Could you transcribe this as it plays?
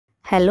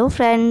Hello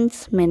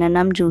friends, मेरा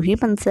नाम जूही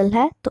बंसल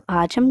है। तो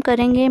आज हम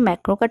करेंगे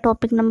मैक्रो का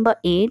topic number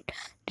 8,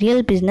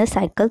 real business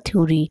cycle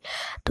theory.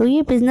 तो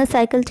ये बिजनेस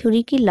साइकिल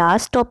थ्योरी की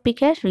लास्ट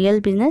टॉपिक है, रियल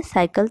बिजनेस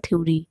साइकिल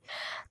थ्योरी।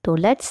 तो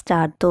लेट्स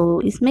स्टार्ट। तो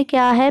इसमें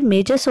क्या है,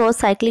 मेजर सोर्स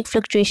साइक्लिक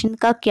फ्लक्चुएशन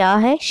का क्या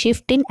है,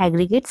 शिफ्ट इन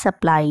एग्रीगेट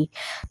सप्लाई।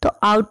 तो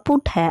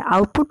आउटपुट है,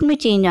 आउटपुट में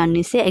चेंज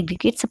आने से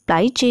एग्रीगेट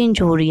सप्लाई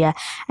चेंज हो रही है।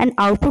 एंड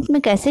आउटपुट में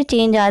कैसे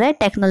चेंज आ रहा है,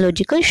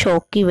 टेक्नोलॉजिकल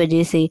शॉक की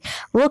वजह से।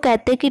 वो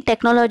कहते हैं कि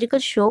टेक्नोलॉजिकल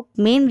शॉक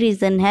मेन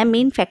रीजन है,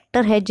 मेन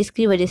फैक्टर है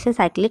जिसकी वजह से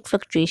साइक्लिक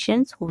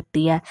फ्लक्चुएशंस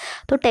होती है।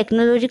 तो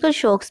टेक्नोलॉजिकल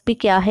शॉक्स भी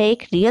क्या है,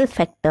 एक रियल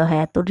फैक्टर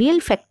है। तो रियल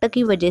फैक्टर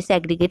की वजह से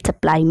एग्रीगेट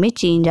सप्लाई में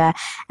चेंज आया।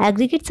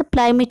 एग्रीगेट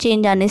सप्लाई में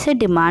चेंज आने से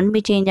डिमांड में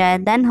चेंज आया,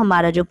 देन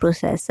हमारा जो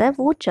प्रोसेस है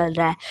वो चल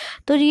रहा है।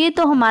 तो ये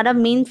तो हमारा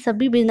मेन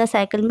सभी बिजनेस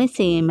साइकिल में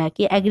सेम है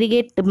कि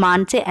एग्रीगेट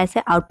डिमांड से ऐसे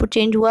आउटपुट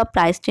चेंज हुआ,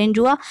 प्राइस चेंज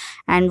हुआ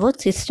एंड वो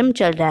सिस्टम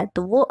चल रहा है।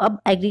 तो वो अब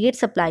एग्रीगेट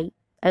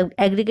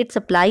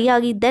सप्लाई आ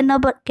गई, देन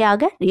अब क्या आ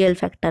गया, रियल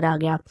फैक्टर आ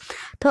गया।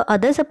 तो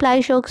अदर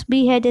सप्लाई शॉक्स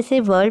भी है, जैसे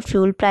वर्ल्ड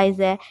फ्यूल प्राइस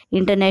है,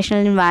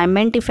 इंटरनेशनल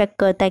इन्वायरमेंट इफेक्ट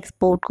करता है,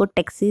 एक्सपोर्ट को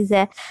टैक्सेस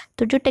है।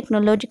 तो जो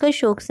टेक्नोलॉजिकल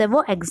शॉक्स है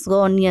वो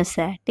एक्सोनियस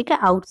है, ठीक है,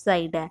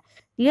 आउटसाइड है।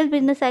 रियल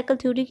बिजनेस साइकिल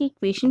थ्योरी की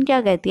इक्वेशन क्या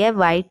कहती है,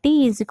 Y T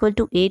is equal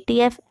to A T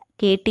F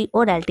के टी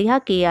और एल टी, हाँ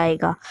के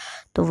आएगा।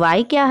 तो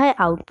वाई क्या है,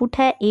 आउटपुट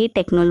है, ए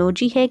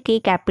टेक्नोलॉजी है, के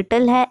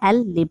कैपिटल है,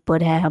 एल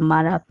लेबर है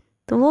हमारा।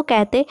 तो वो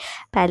कहते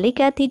पहले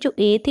क्या थी, जो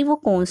ए थी वो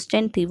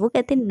कांस्टेंट थी। वो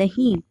कहते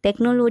नहीं,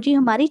 टेक्नोलॉजी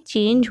हमारी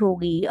चेंज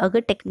होगी। अगर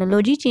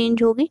टेक्नोलॉजी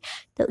चेंज होगी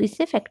तो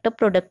इससे फैक्टर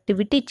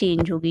प्रोडक्टिविटी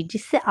चेंज होगी,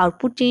 जिससे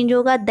आउटपुट चेंज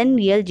होगा, देन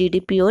रियल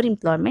जीडीपी और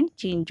एम्प्लॉयमेंट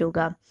चेंज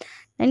होगा।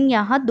 एंड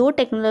यहाँ दो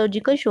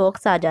टेक्नोलॉजिकल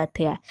शॉक्स आ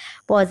जाते हैं,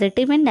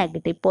 पॉजिटिव एंड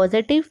नेगेटिव।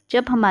 पॉजिटिव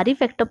जब हमारी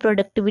फैक्टर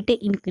प्रोडक्टिविटी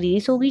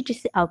इंक्रीज होगी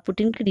जिससे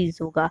आउटपुट इंक्रीज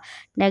होगा।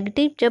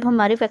 नेगेटिव जब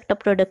हमारी फैक्टर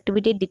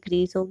प्रोडक्टिविटी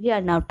डिक्रीज होगी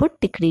एंड आउटपुट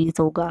डिक्रीज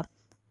होगा।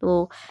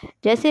 तो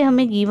जैसे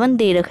हमें गिवन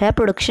दे रखा है,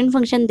 प्रोडक्शन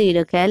फंक्शन दे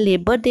रखा है,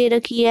 लेबर दे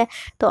रखी है,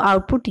 तो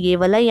आउटपुट ये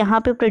वाला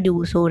यहाँ पे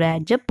प्रोड्यूस हो रहा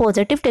है। जब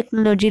पॉजिटिव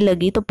टेक्नोलॉजी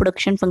लगी तो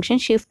प्रोडक्शन फंक्शन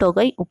शिफ्ट हो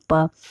गई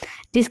ऊपर,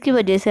 जिसकी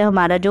वजह से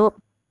हमारा जो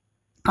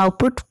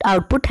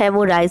आउटपुट है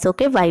वो राइज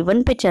होके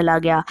y1 पे चला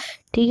गया।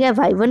 ठीक है,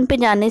 y1 पे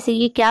जाने से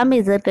ये क्या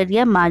मेजर कर रही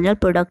है, मार्जिनल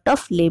प्रोडक्ट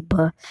ऑफ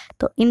लेबर।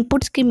 तो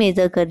इनपुट्स की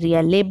मेजर कर रही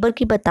है, लेबर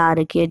की बता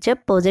रखी है। जब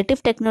पॉजिटिव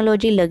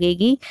टेक्नोलॉजी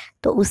लगेगी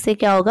तो उससे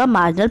क्या होगा,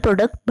 मार्जिनल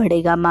प्रोडक्ट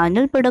बढ़ेगा।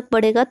 मार्जिनल प्रोडक्ट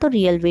बढ़ेगा तो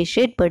रियल वेज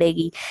रेट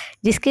बढ़ेगी,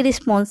 जिसके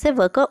रिस्पॉन्स से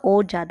वर्कर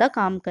और ज़्यादा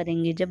काम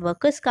करेंगे। जब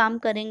वर्कर्स काम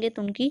करेंगे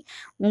तो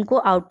उनको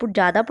आउटपुट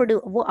ज़्यादा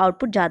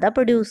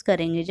प्रोड्यूस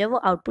करेंगे। जब वो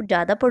आउटपुट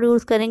ज़्यादा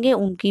प्रोड्यूस करेंगे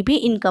उनकी भी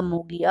इनकम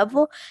होगी। अब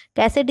वो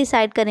कैसे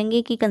डिसाइड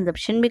करेंगे कि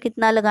कंजप्शन में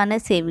कितना लगाना है,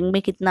 सेविंग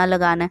में कितना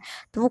लगाना है।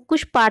 तो वो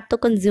कुछ पार्ट तो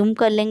कंज्यूम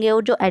कर लेंगे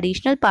और जो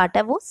एडिशनल पार्ट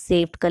है वो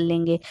सेव कर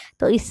लेंगे।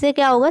 तो इससे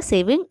क्या होगा,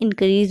 सेविंग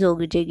इंक्रीज हो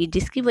जाएगी,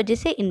 जिसकी वजह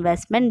से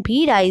इन्वेस्टमेंट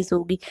भी राइज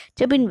होगी।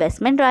 जब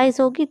इन्वेस्टमेंट राइज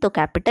होगी तो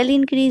कैपिटल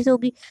इंक्रीज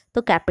होगी,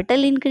 तो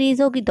कैपिटल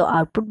इंक्रीज होगी तो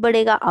आउटपुट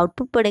बढ़ेगा,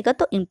 आउटपुट बढ़ेगा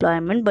तो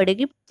एम्प्लॉयमेंट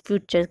बढ़ेगी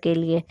फ्यूचर के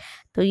लिए।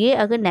 तो ये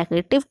अगर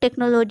नेगेटिव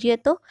टेक्नोलॉजी है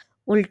तो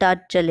उल्टा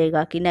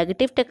चलेगा कि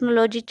नेगेटिव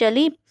टेक्नोलॉजी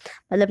चली,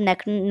 मतलब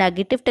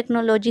नेगेटिव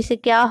टेक्नोलॉजी से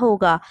क्या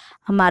होगा,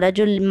 हमारा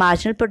जो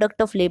मार्जिनल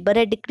प्रोडक्ट ऑफ लेबर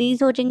है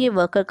डिक्रीज हो जाएंगे,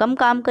 वर्कर कम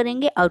काम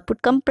करेंगे, आउटपुट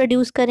कम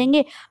प्रोड्यूस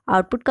करेंगे।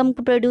 आउटपुट कम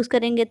प्रोड्यूस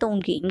करेंगे तो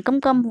उनकी इनकम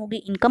कम होगी,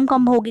 इनकम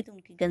कम होगी तो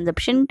उनकी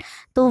कंजप्शन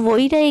तो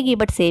वही रहेगी,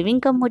 बट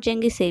सेविंग कम हो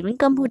जाएंगी, सेविंग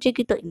कम हो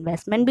जाएगी तो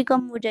इन्वेस्टमेंट भी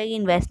कम हो जाएगी,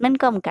 इन्वेस्टमेंट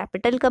कम,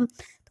 कैपिटल कम,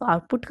 तो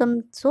आउटपुट कम।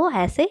 सो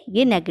ऐसे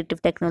ये नेगेटिव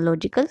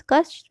टेक्नोलॉजिकल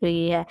का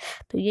ये है।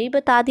 तो यही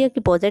बता दिया कि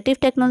पॉजिटिव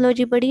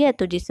टेक्नोलॉजी बढ़ी है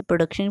तो जिससे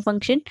प्रोडक्शन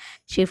फंक्शन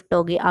शिफ्ट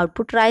हो गई,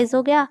 आउटपुट राइज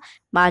हो गया,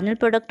 marginal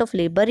product of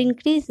labour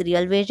increase,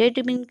 real wage rate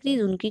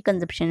increase, उनकी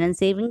कंजप्शन एंड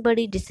सेविंग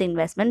बढ़ी, जिससे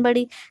इन्वेस्टमेंट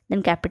बढ़ी,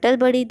 देन कैपिटल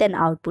बढ़ी, देन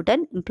आउटपुट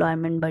एंड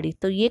एम्प्लॉयमेंट बढ़ी।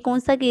 तो ये कौन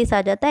सा केस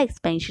आ जाता है,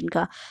 एक्सपेंशन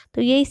का।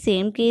 तो यही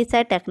सेम केस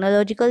है,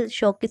 टेक्नोलॉजिकल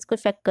शॉक किसको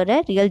इफेक्ट कर रहा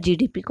है, रियल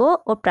जीडीपी को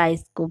और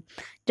प्राइस को।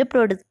 जब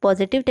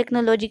पॉजिटिव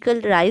टेक्नोलॉजिकल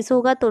राइज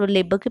होगा तो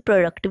लेबर की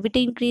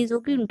प्रोडक्टिविटी इंक्रीज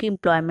होगी, उनकी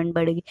एम्प्लॉयमेंट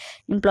बढ़ेगी,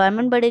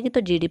 एम्प्लॉयमेंट बढ़ेगी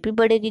तो जीडीपी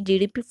बढ़ेगी,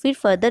 जीडीपी फिर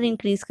फर्दर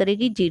इंक्रीज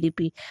करेगी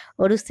जीडीपी,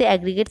 और उससे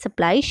एग्रीगेट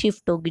सप्लाई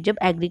शिफ्ट होगी। जब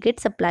एग्रीगेट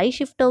सप्लाई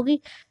शिफ्ट होगी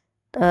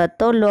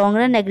तो लॉन्ग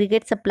रन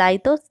एग्रीगेट सप्लाई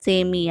तो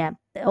सेम ही है,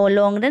 और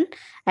long run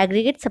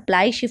aggregate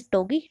supply shift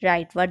होगी,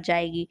 राइटवर्ड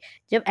जाएगी।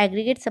 जब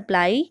एग्रीगेट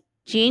सप्लाई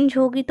चेंज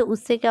होगी तो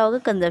उससे क्या होगा,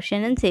 कंजप्शन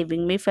एंड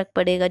सेविंग में इफेक्ट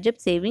पड़ेगा। जब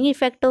सेविंग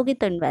इफेक्ट होगी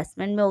तो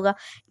इन्वेस्टमेंट में होगा,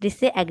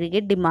 जिससे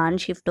एग्रीगेट डिमांड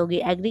शिफ्ट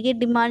होगी। एग्रीगेट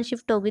डिमांड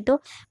शिफ्ट होगी तो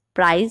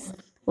प्राइस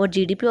और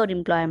जीडीपी और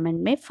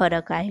एम्प्लॉयमेंट में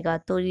फ़र्क आएगा।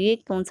 तो ये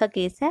कौन सा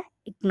केस है,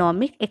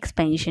 इकोनॉमिक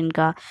एक्सपेंशन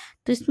का।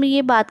 तो इसमें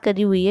ये बात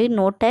करी हुई है,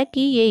 नोट है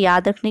कि ये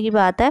याद रखने की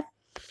बात है,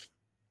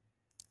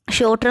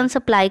 शॉर्ट टर्म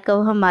सप्लाई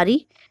कर्व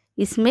हमारी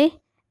इसमें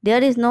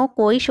देयर इज़ नो,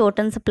 कोई शॉर्ट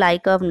टर्म सप्लाई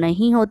कर्व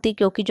नहीं होती,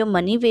 क्योंकि जो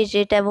मनी वेज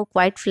रेट है वो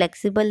क्वाइट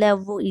फ्लेक्सिबल है,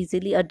 वो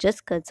इजीली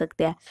एडजस्ट कर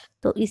सकते हैं।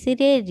 तो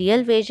इसीलिए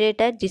रियल वेज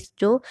रेट है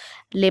जो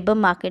लेबर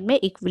मार्केट में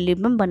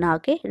इक्विलिब्रियम बना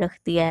के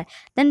रखती है।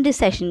 देन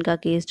रिसेशन का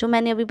केस जो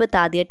मैंने अभी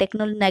बता दिया,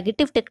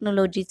 नेगेटिव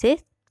टेक्नोलॉजी से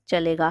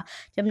चलेगा।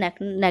 जब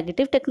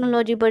नेगेटिव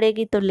टेक्नोलॉजी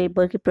बढ़ेगी तो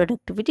लेबर की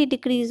प्रोडक्टिविटी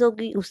डिक्रीज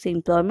होगी, उससे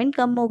एम्प्लॉयमेंट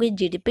कम होगी,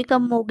 जीडीपी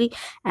कम होगी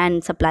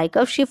एंड सप्लाई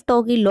कर्व शिफ्ट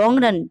होगी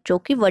लॉन्ग रन, जो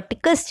कि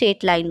वर्टिकल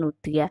स्ट्रेट लाइन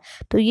होती है।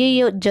 तो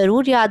ये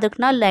जरूर याद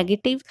रखना,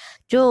 नेगेटिव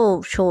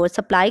जो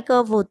सप्लाई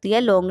कर्व होती है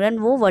लॉन्ग रन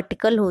वो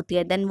वर्टिकल होती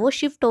है, देन वो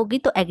शिफ्ट होगी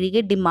तो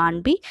एग्रीगेट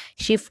डिमांड भी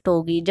शिफ्ट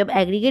होगी। जब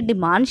एग्रीगेट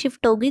डिमांड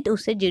शिफ्ट होगी तो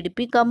उससे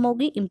जीडीपी कम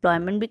होगी,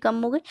 एम्प्लॉयमेंट भी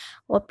कम होगी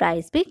और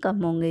प्राइस भी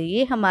कम होंगे।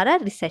 ये हमारा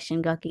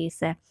रिसेशन का केस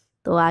है।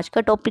 तो आज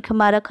का टॉपिक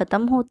हमारा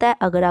ख़त्म होता है।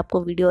 अगर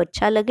आपको वीडियो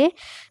अच्छा लगे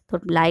तो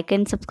लाइक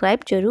एंड सब्सक्राइब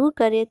जरूर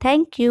करें।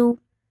 Thank you.